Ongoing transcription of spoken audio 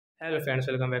Hello friends,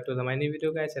 welcome back to my new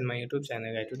video guys and my YouTube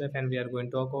channel guys. Today friend we are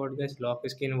going to talk about guys lock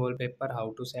screen wallpaper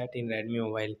how to set in Redmi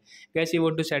mobile. Guys, you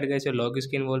want to set guys your lock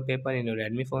screen wallpaper in your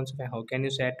Redmi phone. So how can you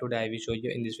set today? I will show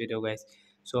you in this video guys.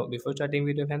 So before starting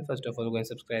video friend, first of all go and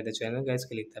subscribe the channel guys,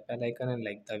 click the bell icon and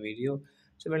like the video.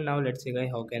 So but now let's see guys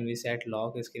how can we set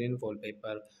lock screen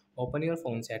wallpaper. Open your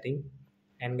phone setting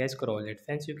and guys scroll it.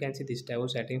 Friends, you can see this type of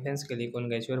setting. Friends, click on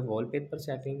guys your wallpaper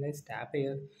setting. Guys, tap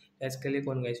here. Guys, click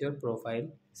on guys your profile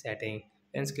setting.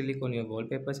 Friends, click on your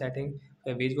wallpaper setting.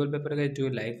 Which wallpaper guys do you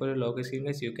like for your lock screen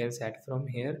guys? You can set from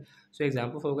here. So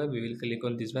example for guys, we will click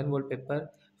on this one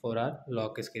wallpaper for our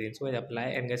lock screen. So I apply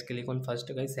and guys click on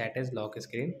first guys set as lock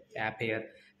screen. Tap here.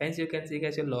 Friends, you can see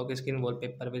guys your lock screen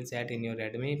wallpaper will set in your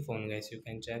Redmi phone guys. You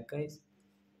can check guys.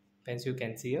 Friends, you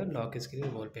can see your lock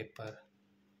screen wallpaper.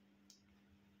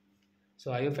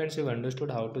 So I hope friends you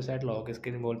understood how to set lock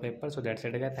screen wallpaper. So that's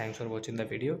it guys. Thanks for watching the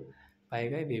video. Bye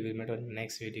guys. We will meet on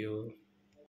next video.